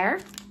 $20 there.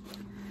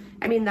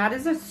 I mean, that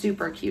is a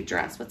super cute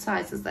dress. What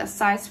size is this?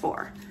 Size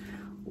 4.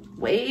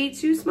 Way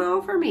too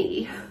small for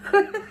me.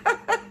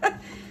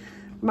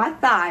 My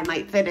thigh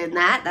might fit in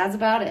that, that's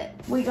about it.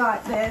 We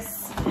got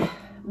this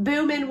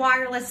Boomin'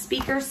 wireless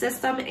speaker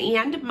system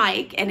and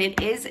mic, and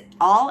it is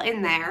all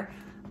in there,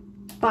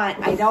 but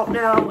I don't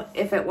know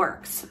if it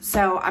works.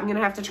 So I'm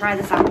gonna have to try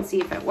this out and see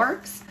if it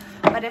works.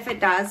 But if it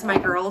does, my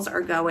girls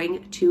are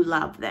going to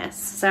love this.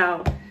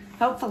 So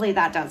hopefully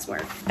that does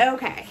work.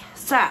 Okay,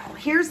 so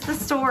here's the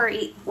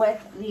story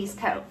with these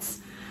coats.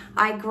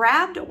 I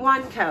grabbed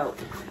one coat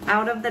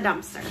out of the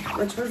dumpster,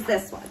 which was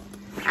this one,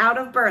 out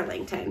of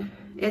Burlington.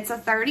 It's a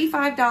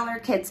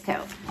 $35 kids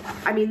coat.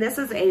 I mean, this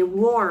is a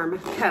warm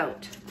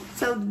coat.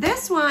 So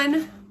this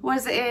one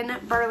was in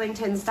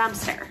Burlington's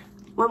dumpster.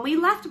 When we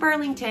left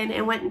Burlington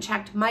and went and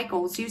checked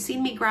Michael's, you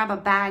seen me grab a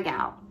bag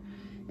out.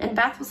 And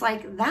Beth was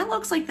like, that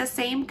looks like the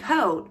same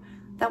coat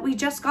that we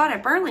just got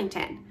at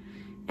Burlington.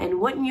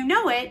 And wouldn't you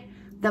know it,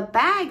 the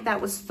bag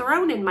that was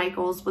thrown in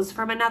Michael's was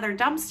from another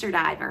dumpster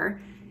diver,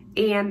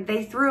 and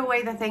they threw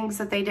away the things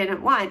that they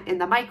didn't want in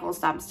the Michael's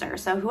dumpster.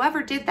 So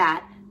whoever did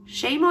that,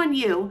 shame on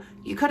you.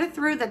 You could have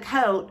threw the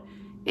coat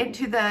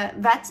into the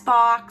vet's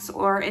box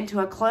or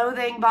into a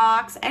clothing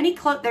box.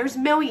 There's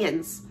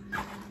millions.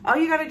 All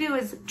you gotta do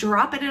is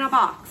drop it in a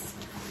box.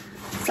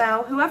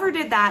 So whoever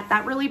did that,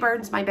 that really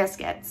burns my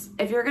biscuits.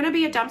 If you're gonna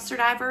be a dumpster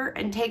diver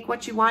and take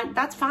what you want,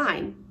 that's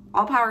fine.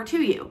 All power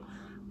to you.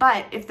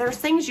 But if there's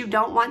things you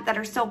don't want that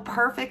are still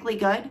perfectly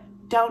good,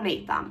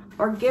 donate them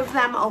or give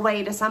them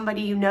away to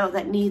somebody you know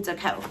that needs a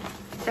coat.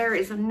 There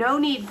is no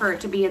need for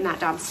it to be in that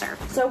dumpster.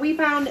 So we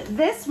found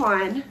this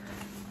one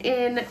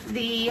in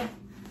the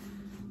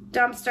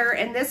dumpster,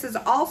 and this is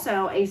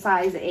also a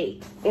size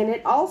 8. And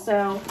it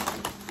also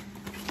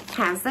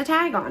has the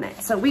tag on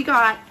it. So we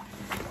got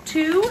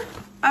 2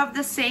 of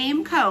the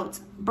same coats,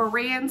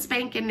 brand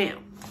spanking new.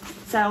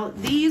 So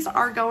these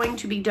are going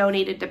to be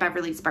donated to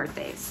Beverly's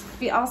birthdays.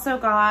 We also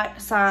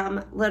got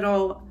some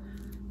little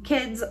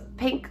kids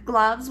pink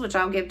gloves, which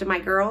I'll give to my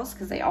girls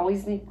because they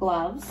always need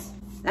gloves.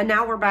 And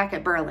now we're back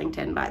at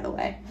Burlington, by the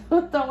way.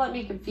 Don't let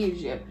me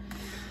confuse you.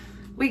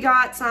 We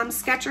got some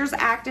Skechers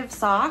Active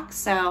socks,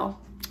 so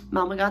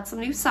Mama got some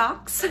new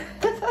socks.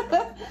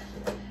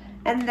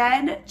 And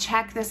then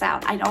check this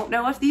out. I don't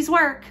know if these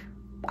work.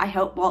 I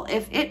hope, well,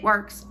 if it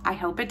works, I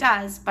hope it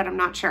does, but I'm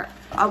not sure.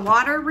 A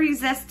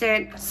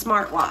water-resistant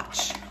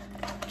smartwatch.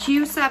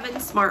 Q7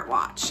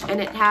 smartwatch,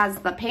 and it has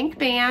the pink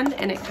band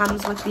and it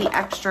comes with the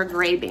extra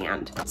gray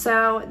band.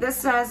 So this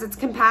says it's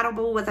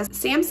compatible with a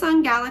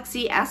Samsung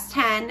Galaxy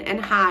S10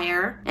 and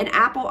higher, and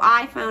Apple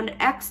iPhone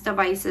X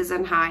devices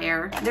and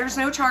higher. There's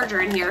no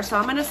charger in here, so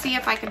I'm gonna see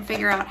if I can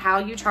figure out how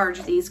you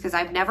charge these because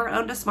I've never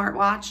owned a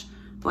smartwatch.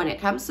 When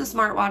it comes to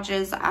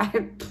smartwatches,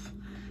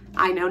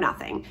 I know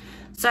nothing.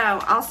 So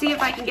I'll see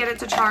if I can get it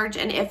to charge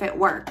and if it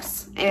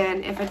works.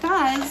 And if it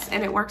does,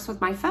 and it works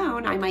with my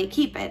phone, I might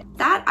keep it.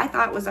 That I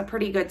thought was a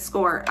pretty good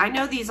score. I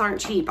know these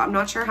aren't cheap. I'm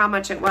not sure how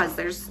much it was.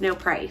 There's no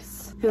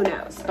price. Who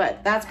knows?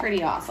 But that's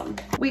pretty awesome.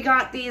 We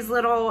got these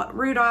little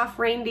Rudolph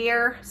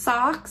reindeer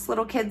socks,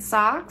 little kids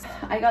socks.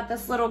 I got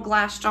this little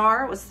glass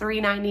jar. It was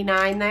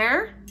 $3.99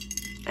 there.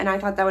 And I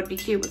thought that would be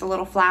cute with a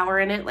little flower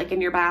in it, like in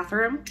your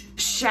bathroom.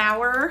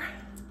 Shower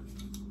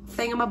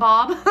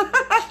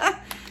thingamabob.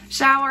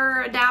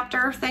 Shower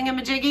adapter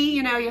thingamajiggy,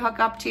 you know, you hook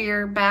up to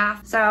your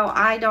bath. So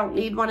I don't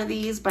need one of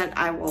these, but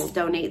I will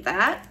donate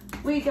that.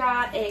 We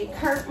got a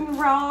curtain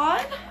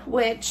rod,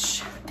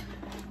 which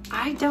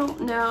I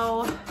don't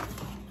know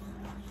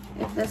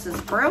if this is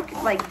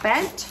broken, like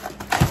bent.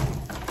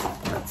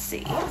 Let's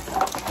see.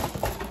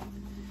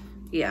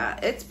 Yeah,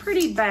 it's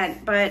pretty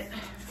bent, but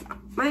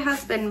my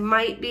husband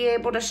might be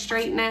able to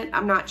straighten it.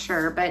 I'm not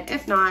sure, but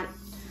if not,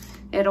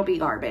 it'll be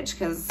garbage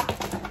because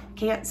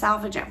can't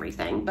salvage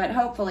everything, but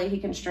hopefully he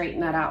can straighten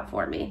that out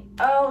for me.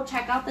 Oh,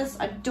 check out this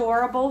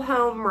adorable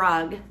home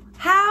rug.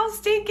 How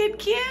stinking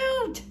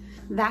cute.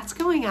 That's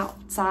going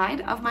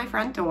outside of my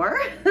front door.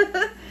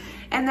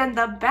 And then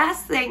the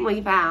best thing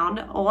we found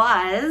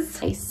was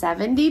a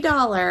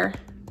 $70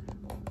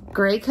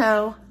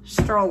 Graco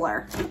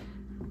stroller.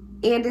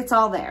 And it's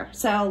all there.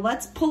 So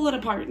let's pull it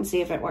apart and see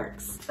if it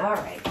works. All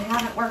right, I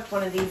haven't worked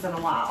one of these in a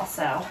while,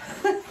 so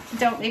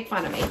don't make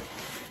fun of me.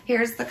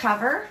 Here's the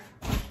cover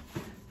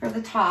for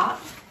the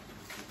top.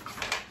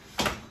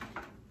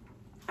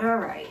 All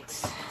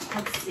right,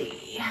 let's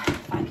see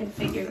if I can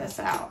figure this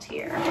out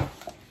here.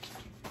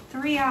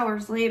 3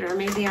 hours later,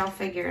 maybe I'll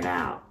figure it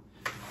out.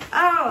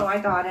 Oh, I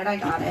got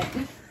it.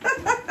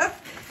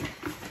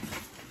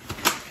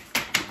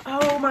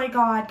 Oh my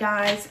God,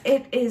 guys.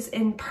 It is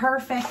in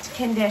perfect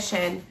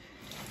condition.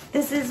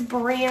 This is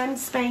brand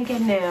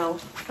spanking new,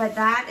 but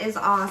that is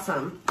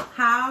awesome.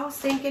 How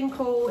stinking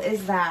cool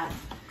is that?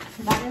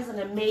 That is an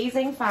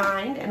amazing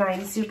find, and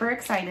I'm super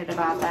excited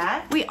about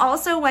that. We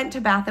also went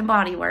to Bath and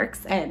Body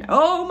Works, and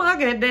oh my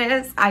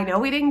goodness, I know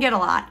we didn't get a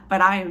lot, but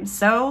I am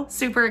so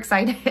super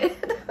excited.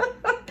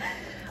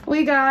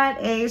 We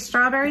got a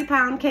strawberry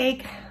pound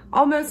cake,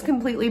 almost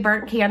completely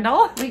burnt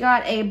candle. We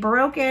got a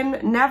broken,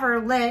 never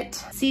lit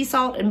sea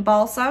salt and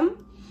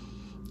balsam.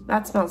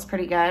 That smells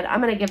pretty good. I'm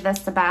gonna give this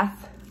to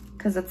Beth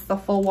because it's the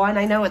full one.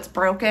 I know it's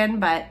broken,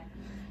 but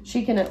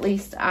she can at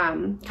least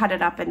cut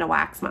it up into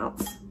wax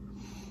melts.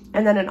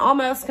 And then an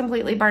almost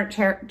completely burnt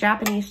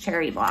Japanese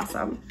cherry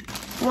blossom.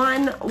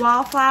 One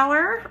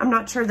wallflower. I'm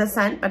not sure the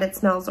scent, but it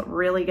smells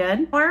really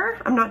good.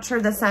 I'm not sure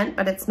the scent,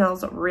 but it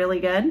smells really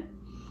good.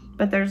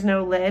 But there's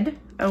no lid.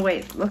 Oh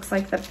wait, looks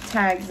like the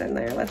tag's in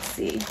there. Let's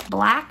see.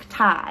 Black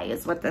tie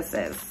is what this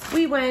is.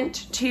 We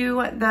went to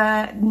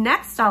the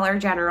next Dollar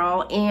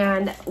General,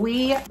 and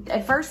we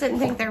at first didn't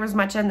think there was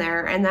much in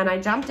there, and then I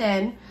jumped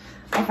in.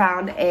 I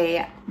found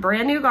a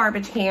brand new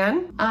garbage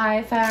can.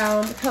 I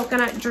found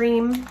Coconut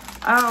Dream.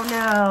 Oh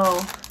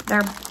no,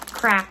 they're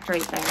cracked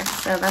right there.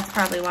 So that's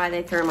probably why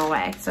they threw them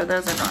away. So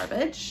those are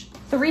garbage.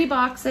 3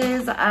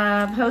 boxes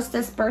of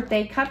Hostess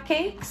birthday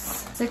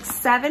cupcakes.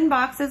 7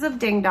 boxes of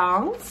ding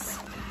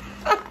dongs.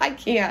 I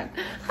can't.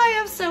 I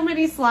have so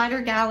many slider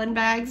gallon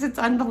bags. It's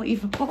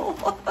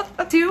unbelievable.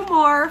 2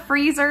 more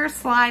freezer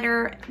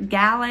slider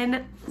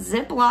gallon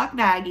Ziploc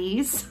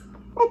baggies.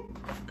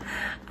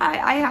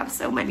 I have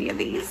so many of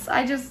these.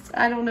 I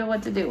don't know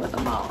what to do with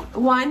them all.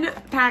 1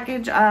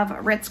 package of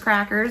Ritz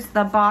crackers.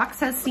 The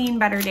box has seen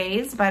better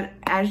days, but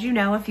as you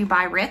know, if you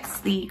buy Ritz,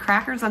 the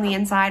crackers on the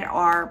inside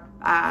are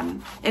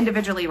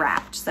individually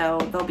wrapped, so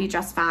they'll be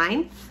just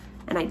fine.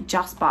 And I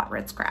just bought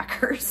Ritz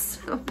crackers.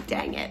 Oh,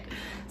 dang it.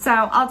 So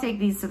I'll take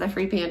these to the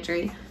free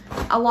pantry.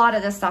 A lot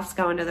of this stuff's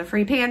going to the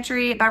free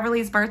pantry,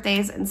 Beverly's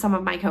birthdays, and some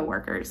of my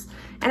coworkers.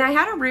 And I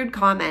had a rude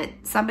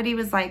comment. Somebody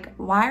was like,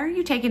 why are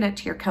you taking it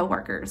to your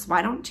coworkers?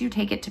 Why don't you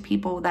take it to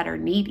people that are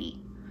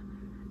needy?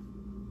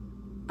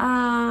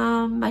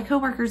 My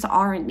coworkers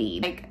are in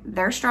need. Like,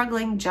 they're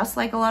struggling just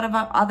like a lot of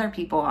other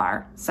people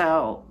are.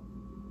 So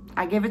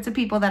I give it to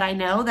people that I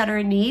know that are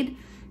in need,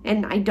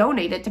 and I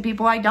donate it to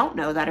people I don't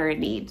know that are in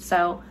need.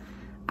 So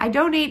I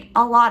donate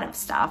a lot of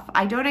stuff.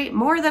 I donate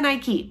more than I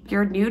keep. If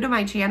you're new to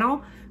my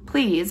channel,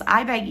 please,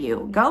 I beg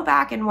you, go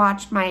back and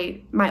watch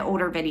my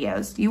older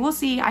videos. You will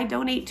see I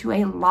donate to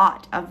a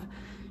lot of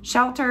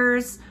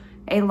shelters,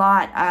 a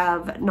lot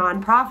of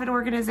nonprofit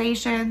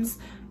organizations,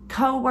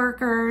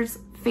 co-workers,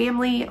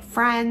 family,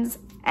 friends,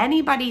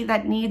 anybody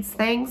that needs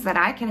things that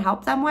I can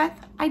help them with,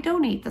 I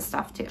donate the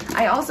stuff to.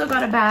 I also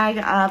got a bag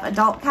of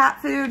adult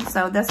cat food,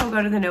 so this will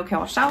go to the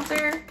no-kill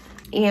shelter,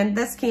 and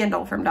this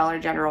candle from Dollar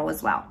General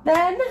as well.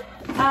 Then,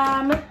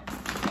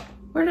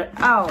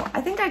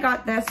 I think I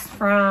got this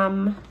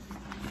from,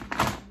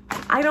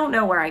 I don't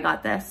know where I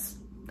got this.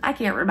 I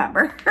can't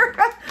remember,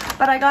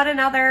 but I got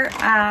another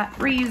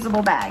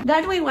reusable bag.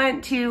 Then we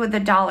went to the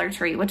Dollar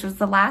Tree, which was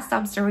the last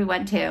dumpster we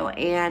went to,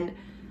 and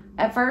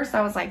at first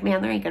I was like,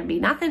 man, there ain't gonna be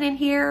nothing in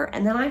here.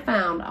 And then I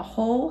found a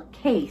whole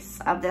case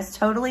of this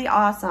totally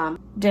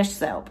awesome dish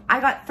soap.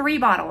 I got 3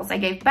 bottles. I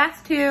gave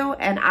Beth 2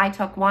 and I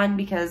took 1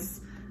 because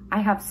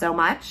I have so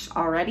much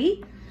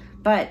already,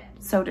 but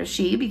so does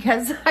she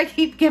because I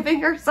keep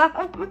giving her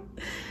some.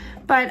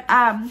 But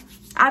I'm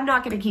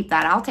not gonna keep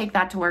that. I'll take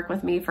that to work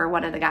with me for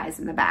one of the guys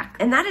in the back.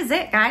 And that is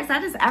it, guys.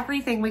 That is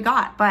everything we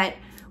got. But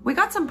we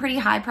got some pretty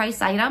high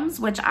price items,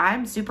 which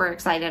I'm super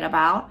excited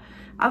about.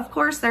 Of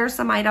course, there's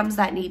some items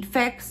that need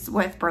fixed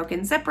with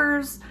broken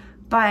zippers,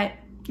 but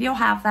you'll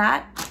have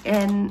that.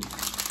 And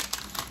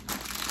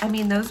I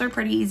mean, those are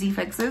pretty easy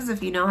fixes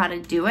if you know how to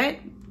do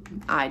it.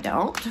 I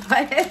don't,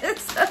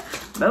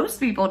 but most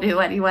people do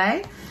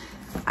anyway.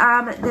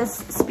 This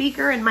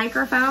speaker and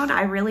microphone,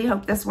 I really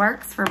hope this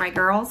works for my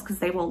girls because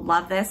they will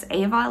love this.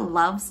 Ava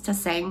loves to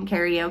sing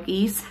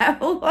karaoke,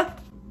 so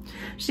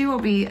she will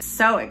be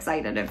so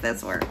excited if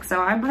this works.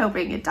 So I'm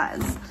hoping it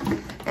does.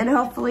 And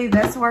hopefully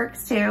this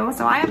works too.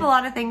 So I have a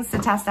lot of things to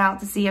test out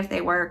to see if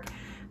they work,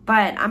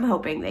 but I'm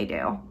hoping they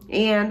do.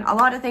 And a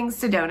lot of things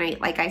to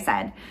donate, like I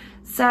said.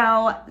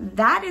 So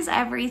that is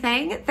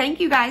everything. Thank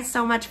you guys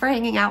so much for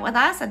hanging out with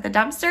us at the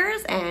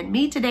dumpsters and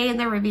me today in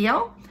the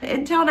reveal.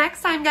 Until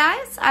next time,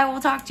 guys, I will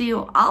talk to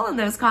you all in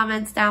those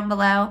comments down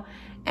below.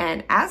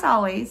 And as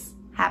always,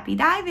 happy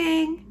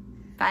diving.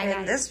 Bye, guys.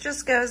 And this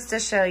just goes to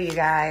show you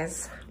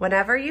guys,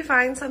 whenever you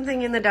find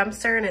something in the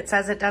dumpster and it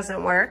says it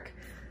doesn't work,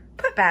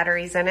 put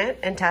batteries in it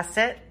and test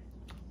it.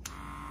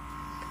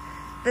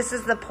 This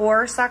is the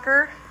pour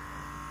sucker.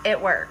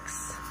 It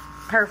works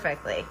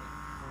perfectly.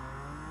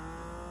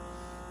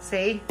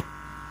 See?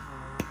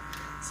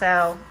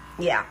 So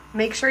yeah,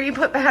 make sure you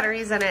put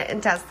batteries in it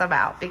and test them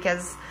out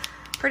because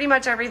pretty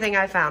much everything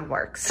I found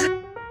works.